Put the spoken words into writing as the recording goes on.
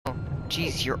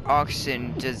Geez, your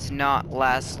oxygen does not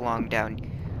last long down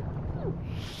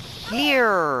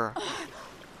here.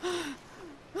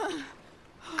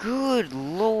 Good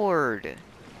lord.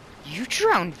 You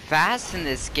drown fast in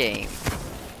this game.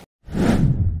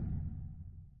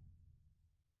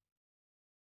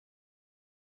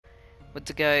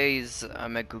 What's up guys,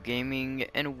 I'm Echo Gaming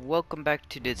and welcome back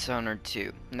to Dishonored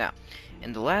 2. Now,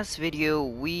 in the last video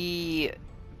we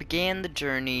began the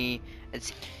journey.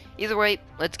 Either way,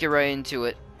 let's get right into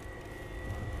it.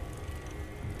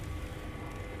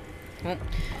 Well,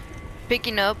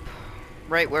 picking up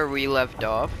right where we left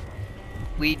off,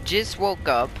 we just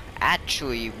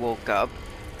actually woke up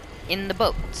in the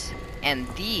boats. And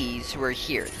these were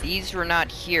here. These were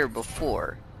not here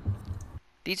before.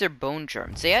 These are bone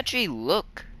charms. They actually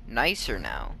look nicer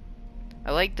now.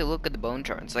 I like the look of the bone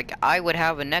charms. Like, I would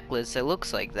have a necklace that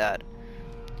looks like that.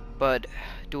 But,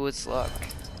 do its luck.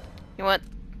 You know what?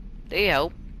 They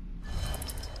help.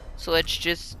 So let's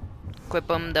just equip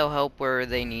them. They'll help where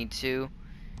they need to.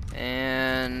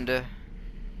 And...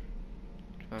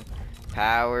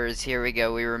 powers. Here we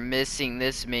go. We were missing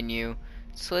this menu.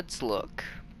 So let's look.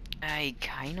 I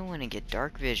kind of want to get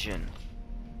dark vision.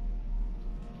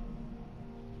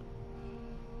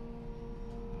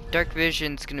 Dark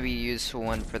vision's gonna be a useful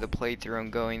one for the playthrough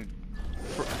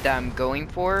I'm going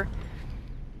for.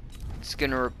 It's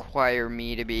gonna require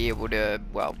me to be able to,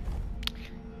 well,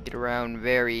 get around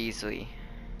very easily.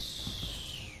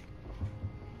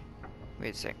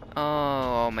 Wait a sec.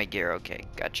 Oh, my gear. Okay,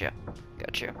 gotcha.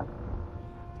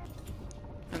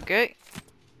 Okay.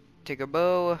 Take a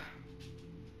bow.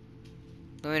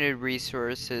 Limited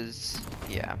resources.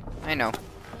 Yeah, I know.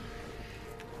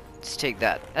 Let's take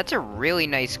that. That's a really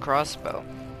nice crossbow.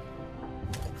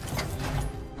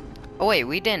 Oh wait,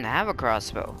 we didn't have a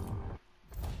crossbow.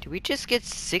 Did we just get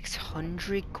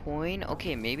 600 coin?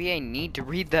 Okay, maybe I need to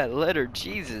read that letter.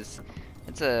 Jesus.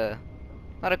 That's a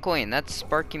lot of coin. That's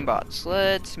sparking bots.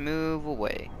 Let's move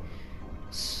away.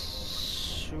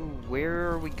 So where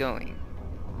are we going?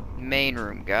 Main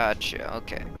room. Gotcha.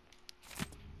 Okay.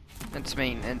 That's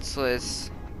maintenance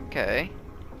list. Okay.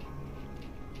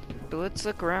 But let's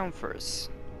look around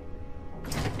first.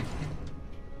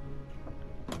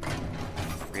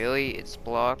 Really? It's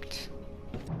blocked?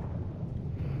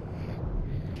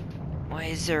 Why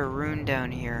is there a rune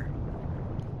down here?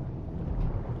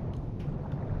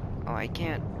 Oh, I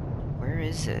can't. Where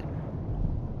is it?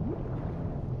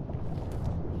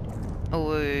 Oh,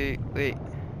 wait.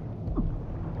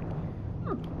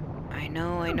 I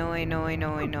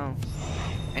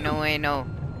know.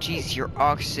 Geez, your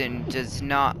oxygen does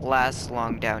not last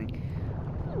long down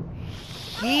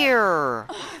here.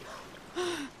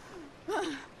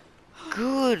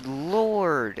 Good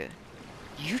lord.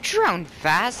 You drown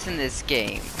fast in this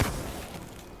game.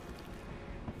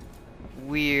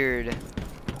 Weird.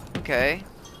 Okay.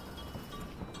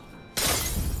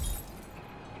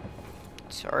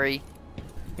 Sorry.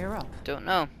 You're up. Don't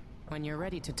know. When you're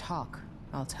ready to talk,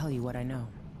 I'll tell you what I know.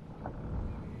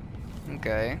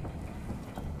 Okay.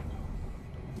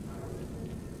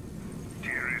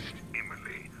 Dearest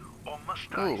Emily, or must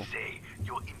I say,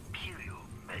 your Imperial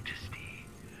Majesty,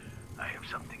 I have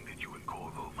something that you and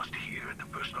Corvo must hear at the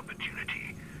first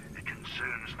opportunity. It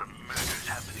concerns the murders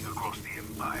happening across the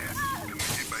Empire,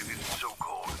 committed by this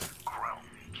so-called Crown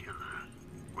Killer.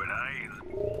 When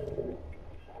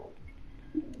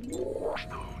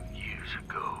years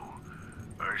ago,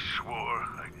 I swore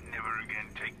I'd never again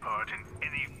take part in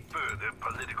any further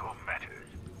political matters.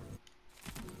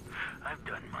 I've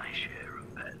done my share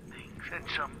of bad things, and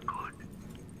some good,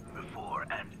 before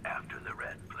and after the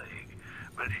Rat Plague.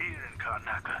 But here in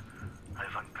Karnaca,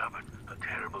 I've uncovered a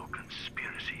terrible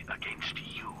conspiracy against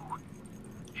you.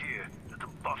 Here, at the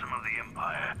bottom of the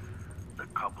Empire, the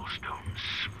cobblestones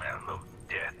smell of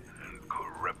death and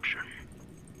corruption.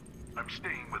 I'm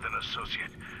staying with an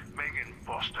associate, Megan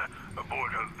Foster,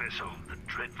 aboard her vessel, the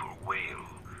Dreadful Whale.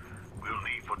 We'll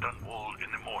leave for Dunwall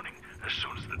in the morning, as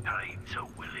soon as the tides are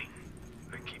willing.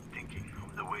 I keep thinking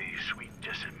of the way sweet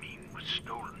Jessamine was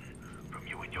stolen from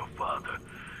you and your father,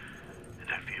 and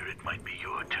I fear it might be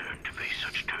your turn to face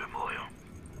such turmoil.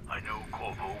 I know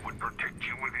Corvo would protect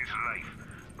you with his life,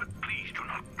 but please do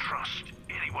not trust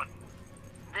anyone.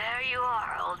 There you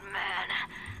are, old man.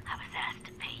 I was asked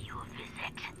to pay you a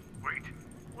visit. Wait,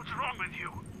 what's wrong with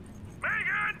you?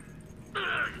 Megan!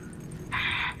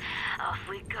 Off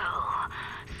we go,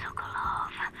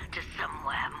 Sokolov, to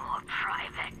somewhere more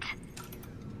private.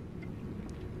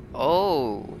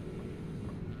 Oh.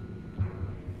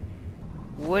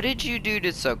 What did you do to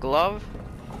Sokolov?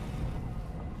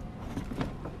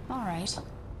 All right.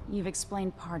 You've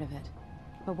explained part of it.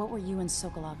 But what were you and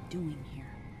Sokolov doing here?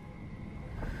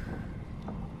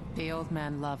 The old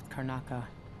man loved Karnaka,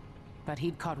 but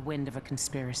he'd caught wind of a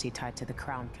conspiracy tied to the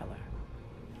Crown Killer.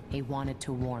 He wanted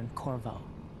to warn Corvo.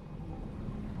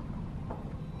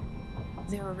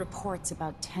 There were reports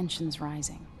about tensions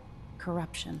rising,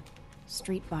 corruption,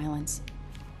 street violence.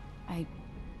 I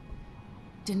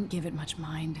didn't give it much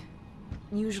mind.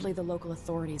 Usually the local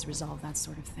authorities resolve that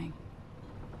sort of thing.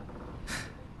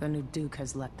 The new Duke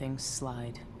has let things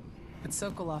slide. But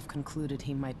Sokolov concluded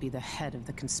he might be the head of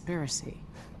the conspiracy.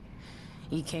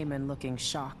 He came in looking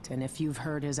shocked, and if you've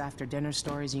heard his after-dinner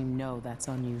stories, you know that's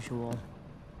unusual.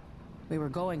 We were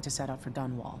going to set out for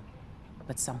Dunwall,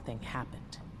 but something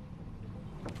happened.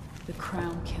 The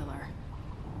Crown Killer.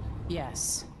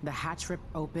 Yes, the hatch ripped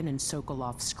open and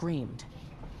Sokolov screamed.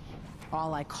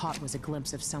 All I caught was a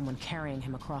glimpse of someone carrying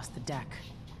him across the deck.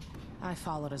 I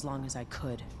followed as long as I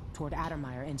could, toward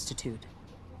Addermeyer Institute.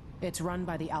 It's run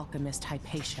by the alchemist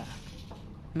Hypatia.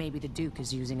 Maybe the Duke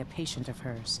is using a patient of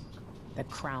hers, the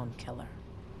Crown Killer.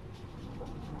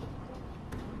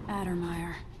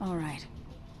 Addermeyer. All right.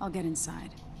 I'll get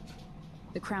inside.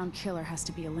 The Crown Killer has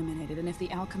to be eliminated, and if the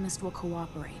alchemist will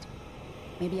cooperate,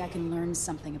 maybe I can learn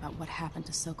something about what happened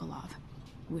to Sokolov.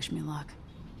 Wish me luck.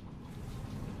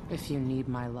 If you need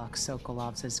my luck,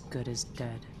 Sokolov's as good as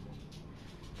dead.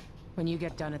 When you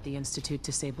get done at the Institute,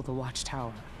 disable the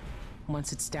watchtower.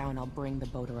 Once it's down, I'll bring the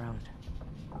boat around.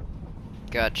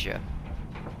 Gotcha.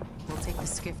 We'll take the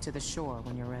skiff to the shore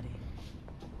when you're ready.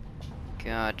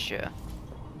 Gotcha.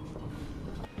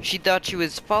 She thought she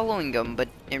was following him, but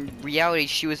in reality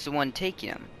she was the one taking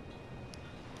him.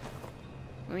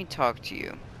 Let me talk to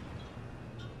you.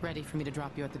 Ready for me to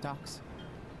drop you at the docks?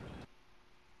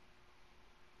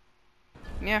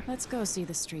 Yeah. Let's go see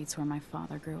the streets where my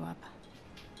father grew up.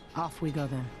 Off we go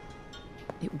then.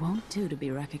 It won't do to be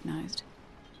recognized.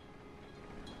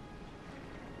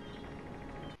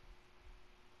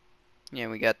 Yeah,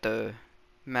 we got the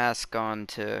mask on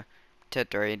to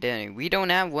protect our identity. We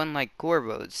don't have one like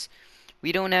Corvo's.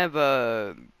 We don't have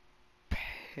a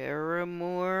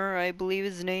Paramore, I believe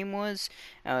his name was.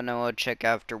 I don't know, I'll check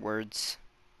afterwards.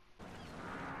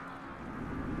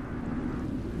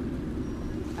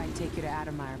 I'd take you to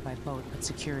Addermeyer by boat, but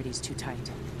security's too tight.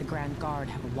 The Grand Guard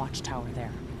have a watchtower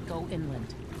there. Go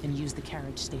inland and use the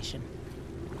carriage station.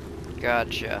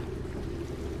 Gotcha.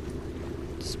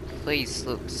 This place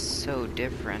looks so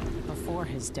different. Before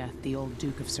his death, the old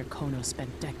Duke of Serkono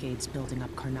spent decades building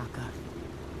up Karnaka.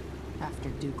 After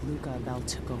Duke Luca Abel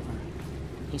took over,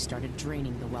 he started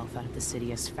draining the wealth out of the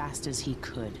city as fast as he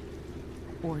could.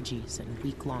 Orgies and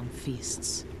week-long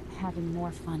feasts. Having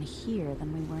more fun here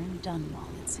than we were in Dunwall,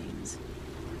 it seems.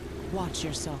 Watch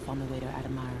yourself on the way to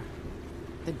Addermeyer.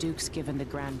 The Duke's given the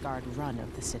Grand Guard run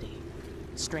of the city.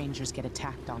 Strangers get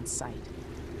attacked on sight.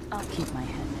 I'll keep my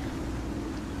head down.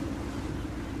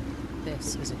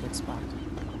 This is a good spot.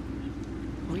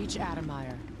 Reach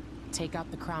Addermeyer, take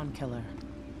out the Crown Killer,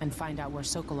 and find out where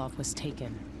Sokolov was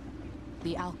taken.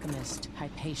 The alchemist,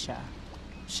 Hypatia.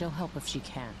 She'll help if she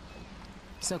can.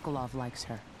 Sokolov likes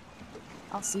her.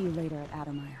 I'll see you later at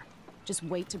Addermeyer. Just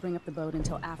wait to bring up the boat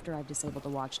until after I've disabled the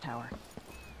watchtower.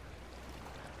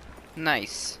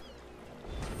 Nice.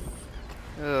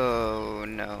 Oh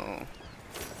no.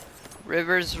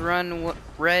 Rivers run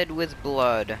red with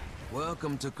blood.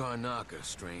 Welcome to Karnaka,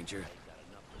 stranger.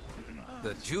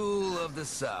 The jewel of the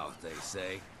South, they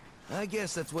say. I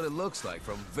guess that's what it looks like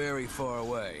from very far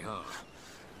away, huh?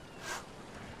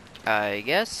 I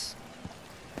guess.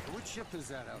 Which ship is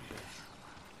that out there?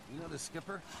 You know the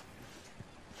skipper?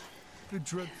 The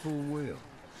dreadful whale.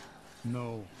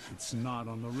 No, it's not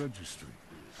on the registry.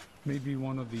 Maybe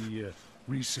one of the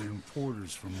recent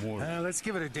importers from Mordor. Let's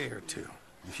give it a day or two.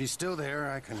 If she's still there,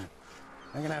 I can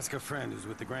ask a friend who's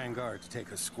with the Grand Guard to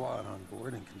take a squad on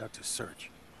board and conduct a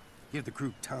search. Give the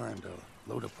group time to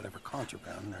load up whatever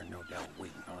contraband they're no doubt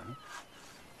waiting on.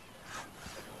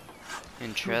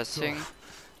 Interesting.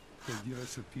 They give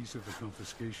us a piece of the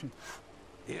confiscation?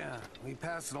 Yeah, we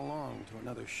pass it along to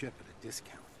another ship at a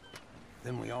discount.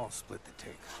 Then we all split the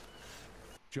take.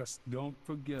 Just don't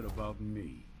forget about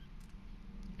me.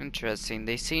 Interesting.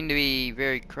 They seem to be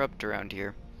very corrupt around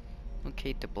here.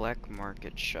 Locate the black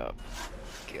market shop.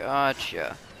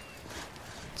 Gotcha.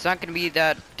 It's not gonna be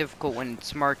that difficult when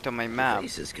it's marked on my map.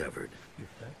 Face is covered.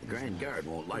 The Grand Guard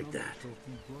won't like that.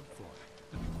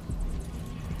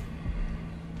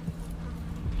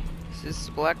 Is this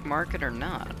the black market or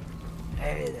not?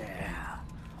 Hey there.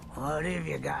 What have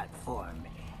you got for me?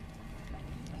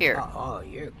 Here. Oh,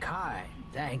 you're kind.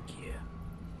 Thank you.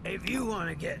 If you want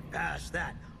to get past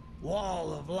that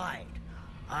wall of light,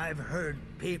 I've heard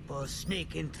people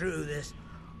sneaking through this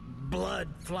blood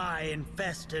fly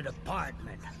infested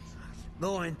apartment.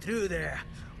 Going through there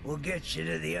will get you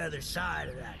to the other side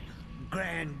of that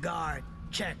Grand Guard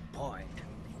checkpoint.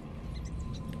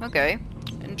 Okay,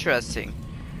 interesting.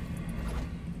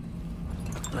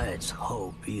 Let's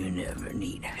hope you never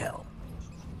need help.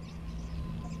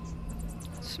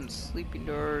 Some sleeping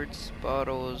darts,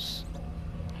 bottles.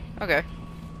 Okay.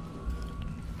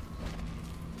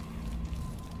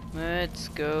 Let's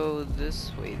go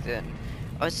this way then.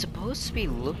 I was supposed to be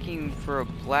looking for a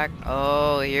black...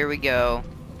 Oh, here we go.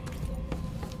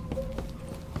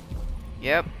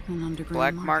 Yep, An underground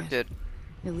black market.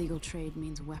 Illegal trade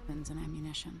means weapons and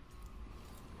ammunition.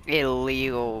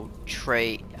 Illegal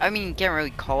trade. I mean, you can't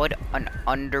really call it an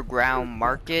underground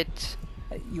market.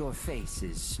 Your face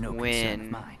is no concern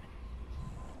of mine.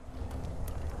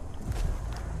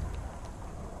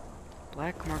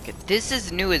 Black market. This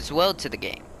is new as well to the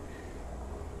game.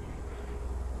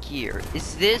 Gear.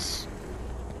 Is this...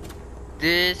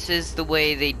 This is the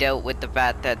way they dealt with the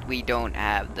fact that we don't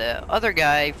have the other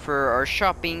guy for our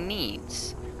shopping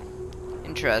needs.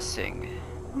 Interesting.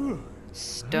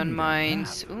 Stun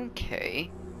mines.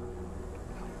 Okay.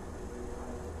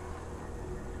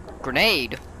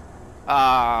 Grenade.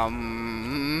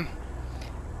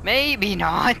 Maybe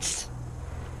not.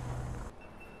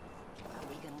 Are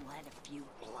we gonna let a few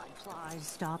blood flies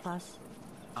stop us?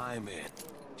 I'm in.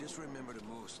 Just remember to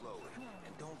move slowly,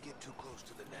 and don't get too close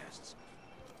to the nests.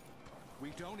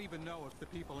 We don't even know if the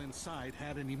people inside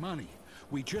had any money.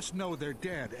 We just know they're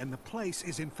dead, and the place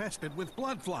is infested with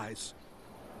blood flies.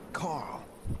 Carl,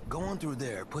 going through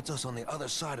there puts us on the other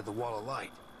side of the wall of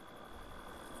light.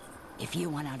 If you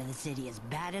want out of the city as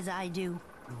bad as I do,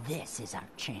 this is our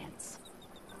chance.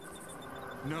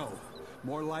 No.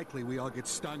 More likely we all get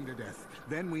stung to death.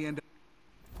 Then we end up...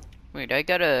 Wait, I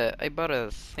bought a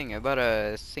thing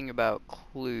about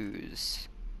clues.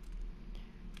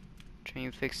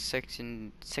 Train fix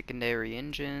secondary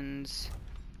engines.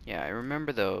 Yeah, I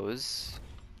remember those.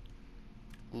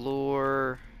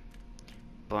 Lore.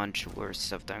 Bunch of lore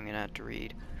stuff that I'm gonna have to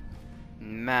read.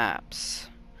 Maps.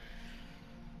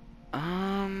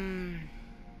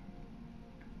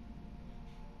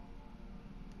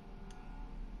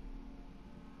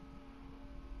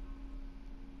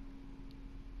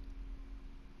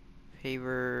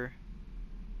 Favor.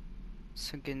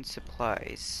 Sunken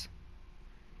supplies.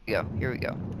 Here we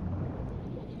go.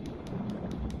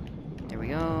 There we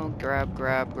go. Grab.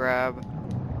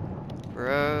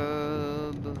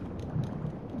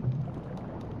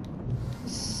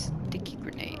 Sticky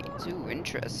grenades. Ooh,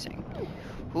 interesting.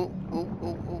 Ooh.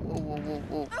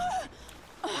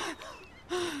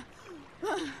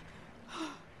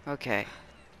 Okay.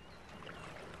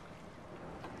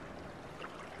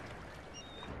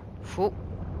 Whoop.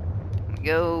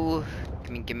 Go.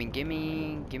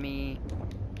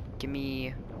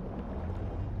 Gimme.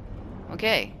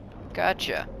 Okay.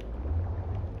 Gotcha.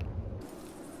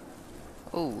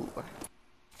 Oh.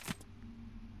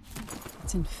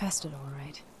 It's infested, all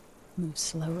right. Move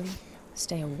slowly,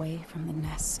 stay away from the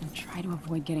nests, and try to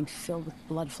avoid getting filled with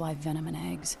bloodfly venom and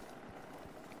eggs.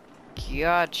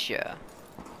 Gotcha.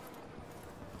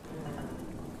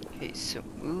 Okay, so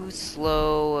move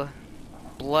slow.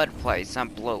 Blood flies, not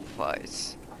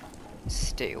blowflies.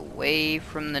 Stay away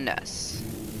from the nests.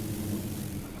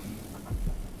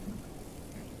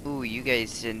 Ooh, you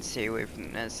guys didn't stay away from the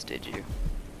nest, did you?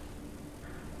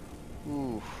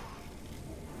 Ooh.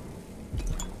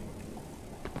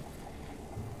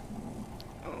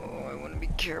 Oh, I want to be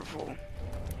careful.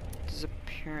 There's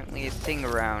apparently a thing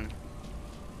around.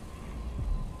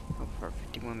 How far?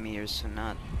 51 meters, so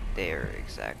not there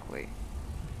exactly.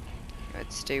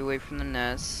 Let's stay away from the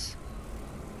nests.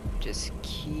 Just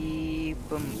keep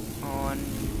them on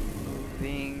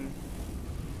moving.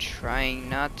 Trying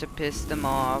not to piss them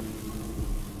off.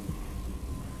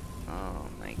 Oh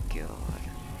my god.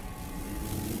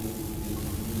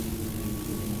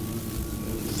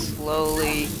 Move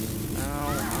slowly.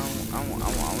 Ow.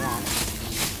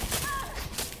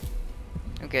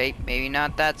 Okay, maybe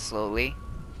not that slowly.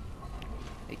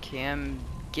 They can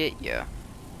get ya.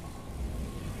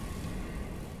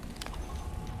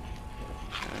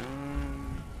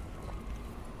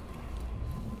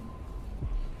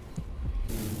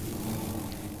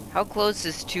 How close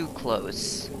is too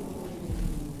close?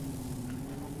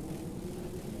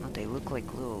 Oh, they look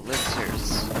like little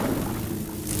elixirs.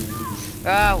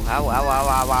 Ow.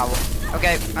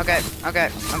 Okay.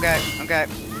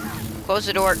 Close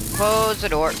the door.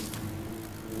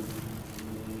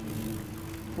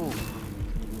 Ooh.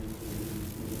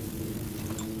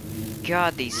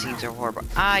 God, these scenes are horrible.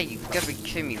 Ah, you gotta be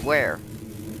kidding me. Where?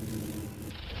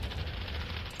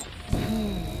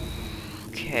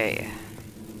 Okay.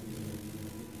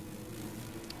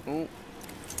 Oh,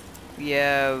 we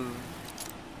have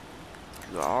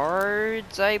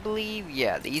guards, I believe.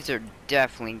 Yeah, these are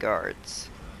definitely guards.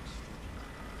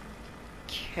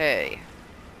 Okay.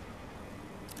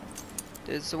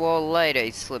 There's a wall of light I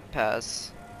slipped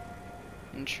past.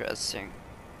 Interesting.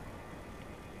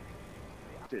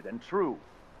 And true.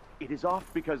 It is off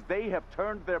because they have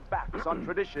turned their backs on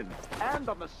tradition and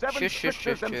on the seven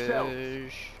scriptures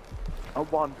themselves. A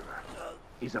wanderer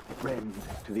is a friend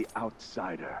to the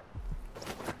outsider.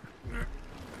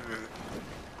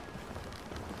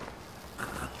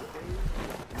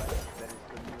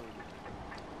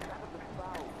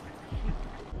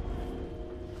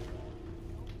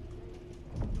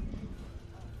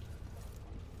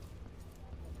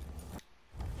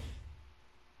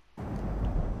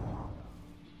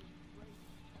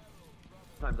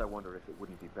 Sometimes I wonder if it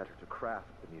wouldn't be better to craft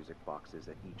the music boxes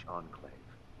at each enclave.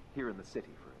 Here in the city,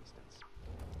 for instance.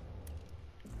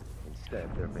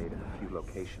 Instead, they're made in a few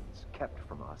locations, kept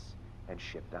from us, and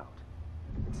shipped out.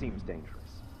 It seems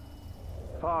dangerous.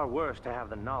 Far worse to have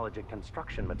the knowledge and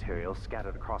construction materials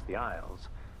scattered across the Isles.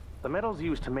 The metals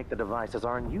used to make the devices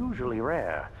are unusually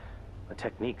rare. The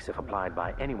techniques, if applied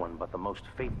by anyone but the most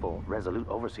faithful, resolute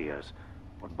overseers,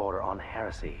 would border on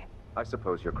heresy. I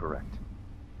suppose you're correct.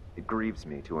 It grieves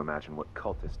me to imagine what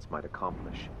cultists might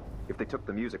accomplish if they took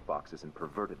the music boxes and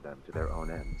perverted them to their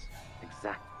own ends.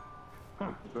 Exactly.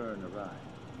 Burn arrived.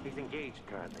 He's engaged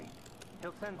currently.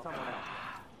 He'll send someone else.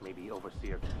 Maybe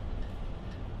overseer.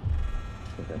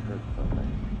 I think I heard something.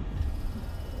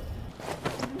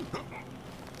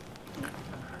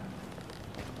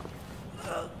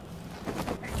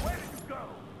 Hey, where did you go?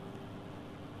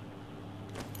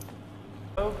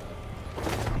 Oh.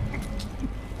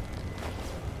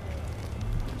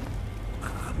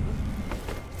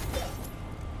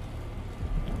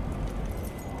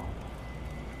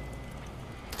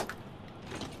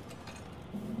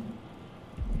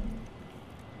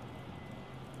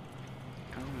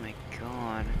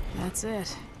 That's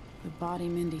it. The body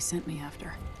Mindy sent me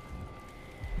after.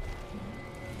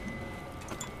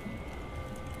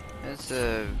 That's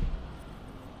a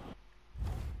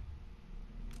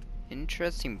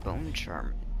interesting bone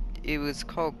charm. It was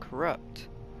called corrupt.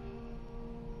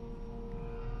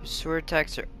 Sword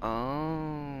attacks are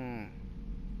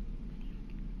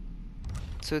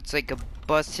so it's like a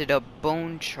busted up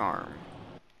bone charm.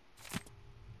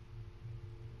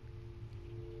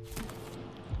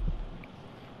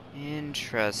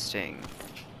 Interesting.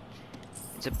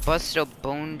 It's a busted up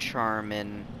bone charm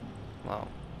and, well,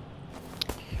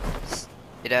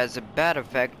 it has a bad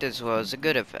effect as well as a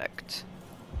good effect.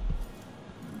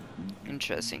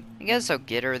 Interesting. I guess I'll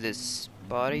get her this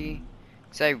body,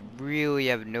 because I really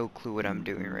have no clue what I'm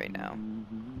doing right now.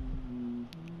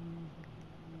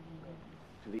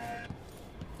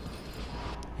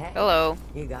 Hey, hello.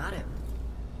 You got him.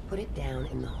 Put it down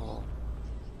in the hole.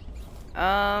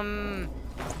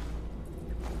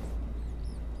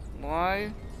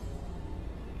 Why?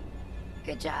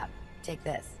 Good job. Take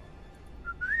this.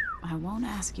 I won't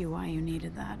ask you why you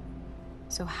needed that.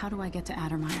 So how do I get to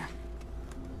Addermire?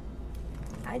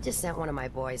 I just sent one of my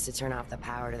boys to turn off the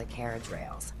power to the carriage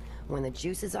rails. When the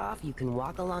juice is off, you can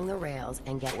walk along the rails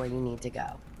and get where you need to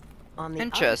go. On the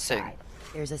other side,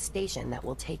 there's a station that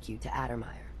will take you to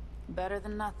Addermire. Better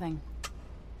than nothing.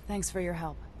 Thanks for your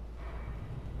help.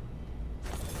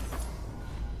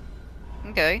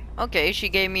 Okay, she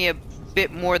gave me a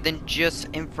bit more than just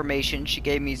information. She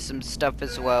gave me some stuff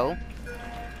as well.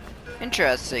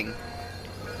 Interesting.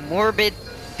 Morbid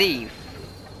Thief.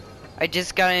 I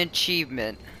just got an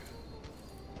achievement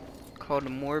called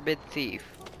Morbid Thief.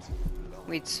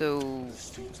 Wait, so...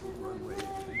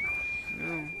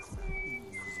 No.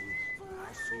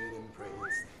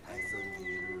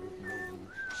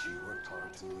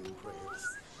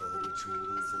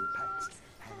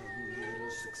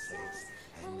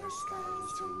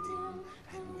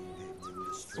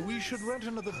 We should rent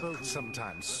another boat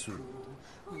sometime soon.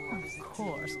 Of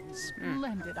course.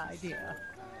 Splendid idea.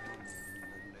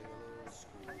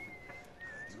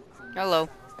 Hello.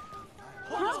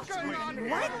 What's going on?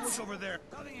 What? Over there.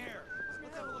 Nothing here.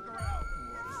 Let's have a look around.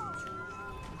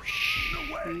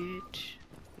 Shit.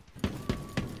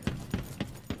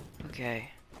 Okay.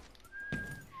 I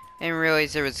didn't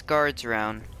realize there was guards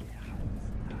around.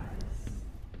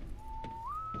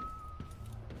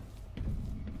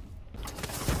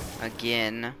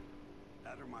 Again.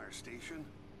 Addermire Station?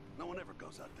 No one ever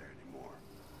goes out there anymore.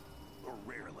 Or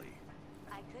rarely.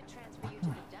 I could transfer you to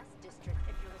the dust district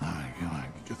if you're looking.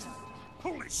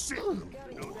 Holy shit!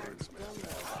 No thanks, man.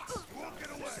 Won't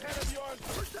get away. Head of yours.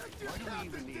 Protect your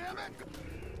captain, damn it!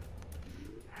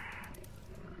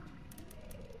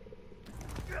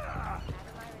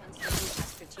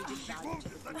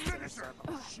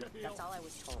 That's all I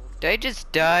was told. Did I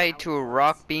just die to a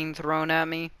rock being thrown at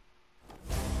me?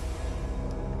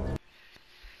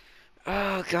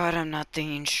 Oh god, I'm not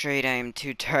thinking straight. I am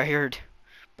too tired.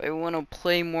 But I want to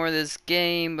play more of this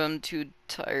game, but I'm too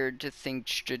tired to think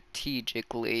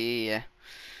strategically.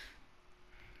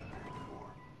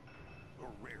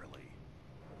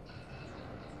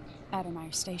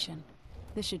 Addermeyer Station.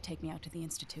 This should take me out to the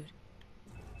Institute.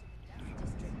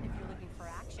 District if you're looking for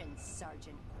action,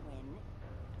 Sergeant Quinn.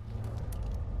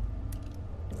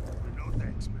 No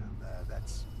thanks, ma'am.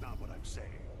 That's not what I'm saying.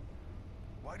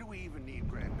 Why do we even need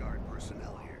Grand Guard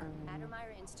personnel here?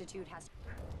 Addermeyer Institute has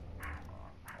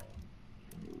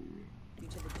you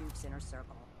to the Duke's inner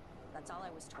circle. That's all I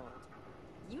was told.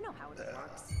 You know how it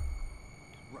works.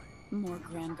 Right. More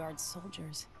Grand Guard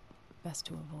soldiers. Best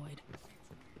to avoid.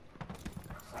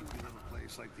 Sleepy little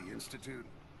place like the Institute?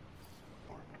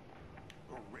 Or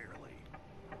rarely.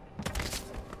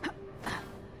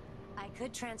 I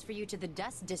could transfer you to the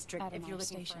Dust District if you're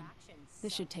looking for action.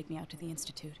 This should take me out to the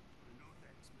Institute. No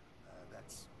thanks, ma'am.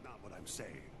 That's not what I'm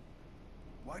saying.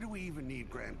 Why do we even need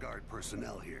Grand Guard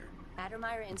personnel here?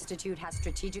 Addermeyer Institute has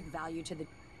strategic value to the...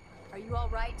 Are you all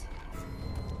right?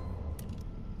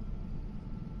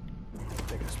 I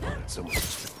think I spotted someone.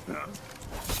 Huh?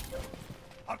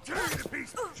 I'll tear you to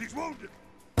pieces. She's wounded.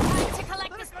 Time to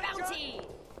collect this bounty!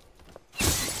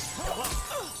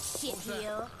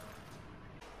 Shitheel.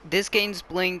 This game's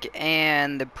Blink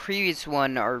and the previous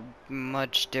one are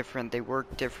much different. They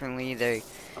work differently. They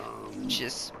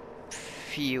just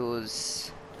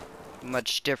feels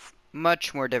much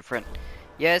more different.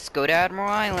 Yes, go to Admiral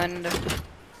Island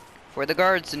for the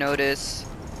guards notice.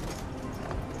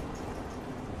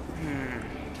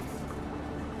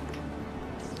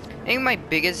 I think my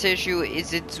biggest issue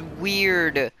is it's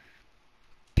weird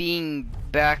being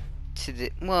back to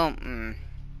the I'm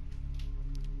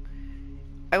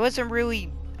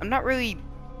not really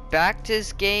back to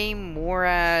this game, more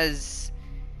as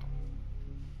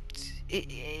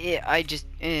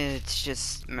it's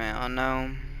just, man, I don't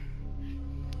know.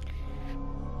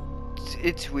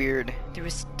 It's weird. There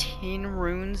was 10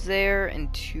 runes there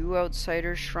and 2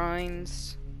 outsider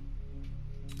shrines.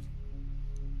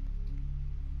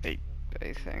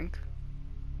 I think.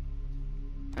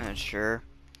 I'm not sure.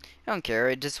 I don't care,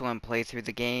 I just want to play through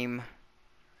the game.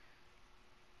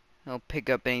 I'll pick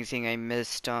up anything I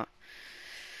missed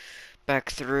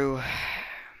back through.